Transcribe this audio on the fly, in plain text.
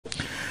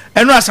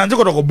eno Asante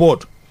Kotoko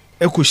board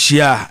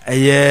ekohia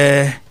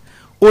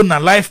owner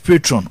life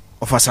patron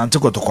of Asante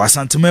Kotoko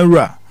Asante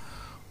Mewura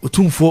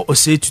Otumfo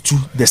Osei Tutu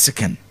the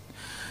second.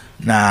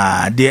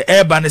 Na the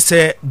urban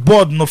say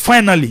board no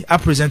finally I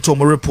present to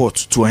my report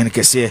to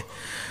Ohenekese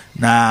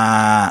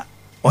na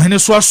Ohene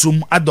so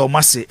asum Addo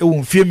mase ewo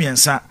mfie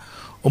miensa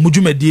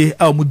omudwumadie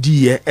a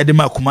omudie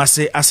edema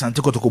Kumase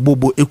Asante Kotoko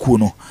bobo ekuo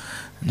no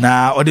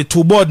na ode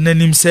to board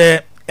nanim say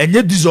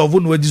enye dissolve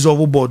no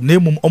dissolve board na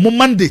emum omo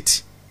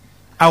mandate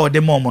a ode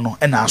mom no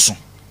na aso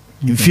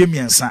mfie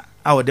miensa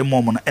a ode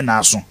mom no na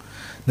aso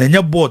na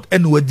enye board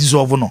ene wa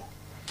dissolve no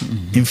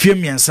mfie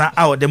miensa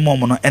a ode mom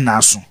no na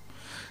aso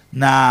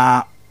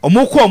na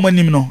omoko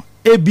omanim no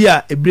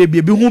ebia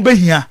ebrebie bi hu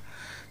behia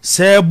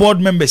say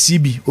board member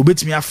CB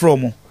obetimi afro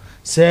mo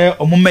say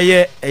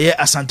omomeye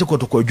Asante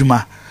Kotoko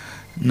adwuma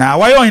na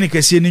wayo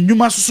Ohenekese ni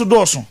ndwuma soso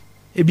dooso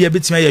ebia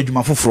betimi aye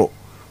adwuma foforo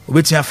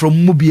obetimi afro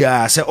mu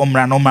bia say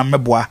omra no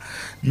mameboa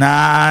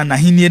na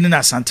hinie ne na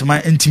Asantema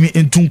ntimi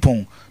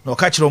entumpon na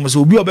okachiro mo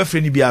say obi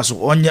obefre ni bia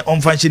so onye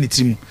omfanche ni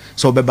tirim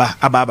so obeba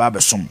aba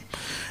abesom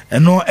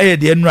eno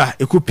de enura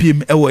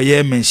ekopiem ewo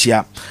ye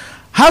Manhyia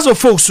House of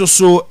Folks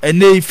so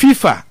ene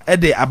FIFA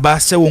ede aba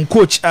se won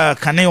coach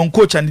kane on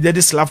coach and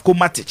the Slavko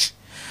Matic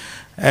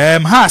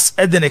has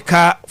ede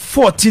ka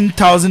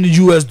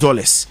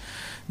 $14,000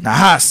 na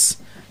has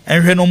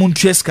enhwe no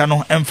muntweska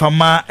no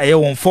emfama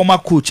won former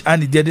coach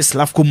and the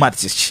Slavko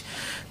Matic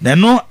na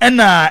no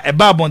ena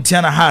eba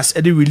abontia na has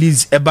ede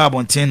release eba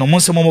abontia no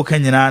monsemomo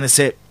kanyina ne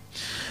se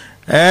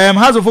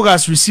House of Folks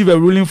has received a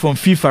ruling from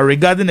FIFA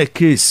regarding a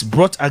case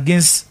brought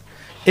against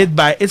it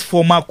by its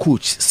former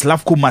coach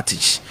Slavko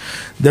Matic.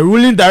 The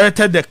ruling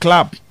directed the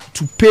club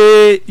to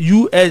pay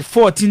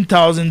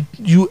 $14,000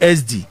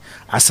 USD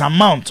as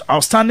amount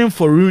outstanding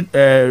for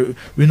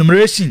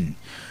remuneration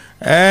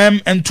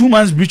and 2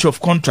 months breach of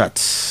contract.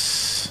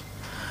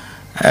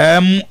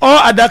 All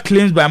other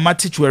claims by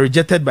Matic were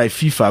rejected by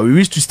FIFA. We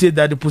wish to state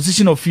that the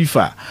position of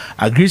FIFA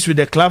agrees with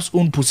the club's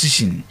own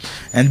position,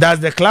 and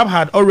that the club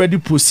had already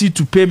proceeded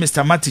to pay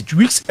Mr. Matic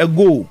weeks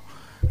ago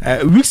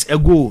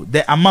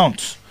the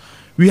amount.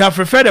 We have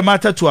referred the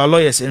matter to our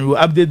lawyers and will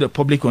update the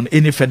public on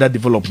any further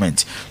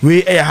development.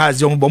 We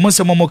has young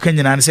Bomonsemomo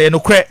Kenyan and say no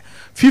cre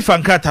FIFA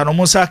nkata no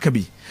monsa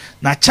kabi.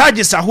 Na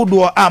charges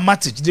ahodo a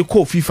Matic de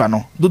call FIFA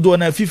no. Dodo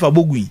na FIFA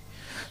bogui.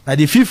 Na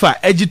the FIFA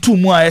edge 2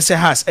 mu a ese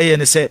has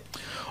ne say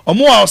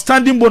omo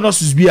outstanding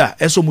bonuses bi a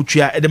eso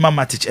mutua edema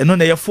Matic eno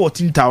na ye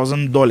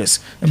 $14,000.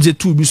 Em say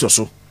 2 bi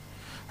so.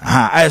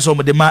 I saw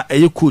the ma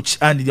coach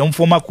and the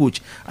former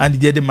coach and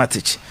the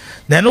Matic.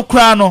 Na no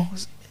kra no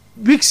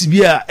weeks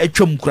bia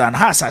etwam kura na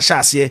has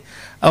ahase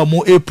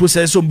mo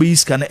process on be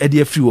scan e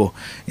de afiwo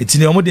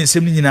etini omo de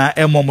nsem nyina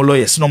mo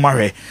lawyers no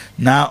mahwe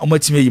na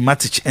omatime yi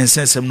Matic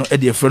ensensem no e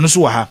de afro no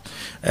so wa ha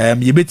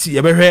yebeti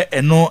yebehwe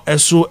eno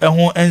eso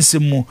ho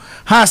ensem mu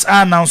has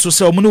announce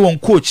say omo no won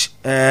coach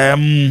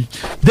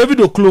David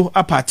Oklo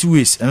apart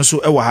ways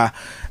enso e wa ha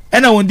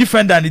ena won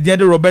defender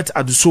the Robert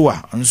Addo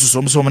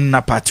enso so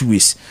na party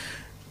ways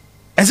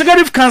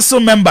executive council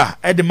member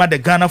at the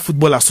Ghana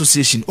Football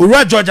Association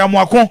Owura George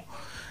Amoako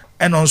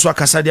and also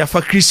Akasadia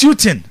for Chris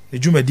Hutton, the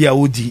Jumedia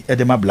Odi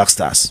Edema Black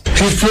Stars.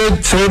 He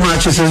played 3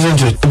 matches,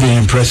 isn't it? To be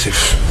impressive.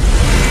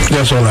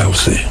 That's all I will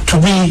say. To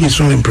me, he's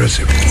so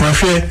impressive. My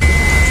fear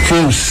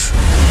games,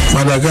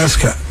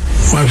 Madagascar,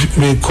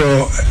 we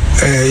call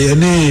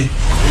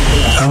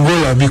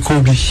Angola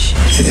Bikobi.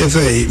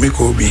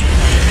 Bikobi.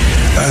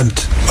 And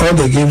all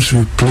the games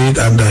we played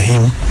under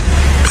him,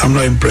 I'm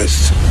not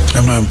impressed.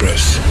 And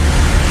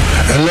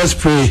let's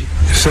pray,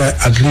 sir,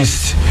 at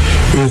least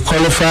we will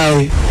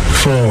qualify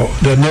for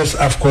the next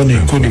AFCON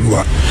in Cote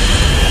d'Ivoire.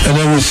 And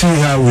then we'll see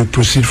how we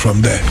proceed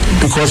from there.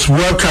 Because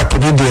World Cup,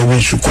 we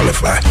should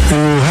qualify. We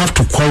will have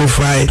to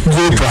qualify,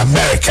 go to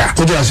America.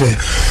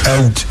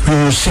 And we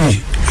will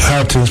see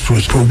how things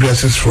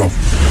progresses from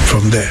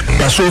there.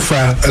 But so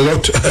far, a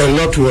lot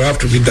will have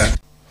to be done.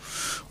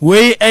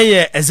 We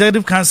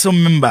executive council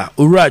member,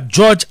 Owura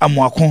George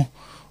Amoako.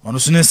 Ono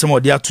so ne sem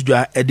odi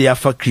atodwa e de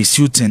afa Chris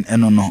Hutton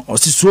eno no o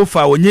si so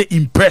far wonye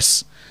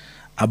impress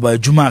about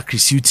Juma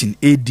Chris Hutton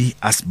AD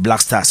as Black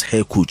Stars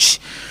head coach.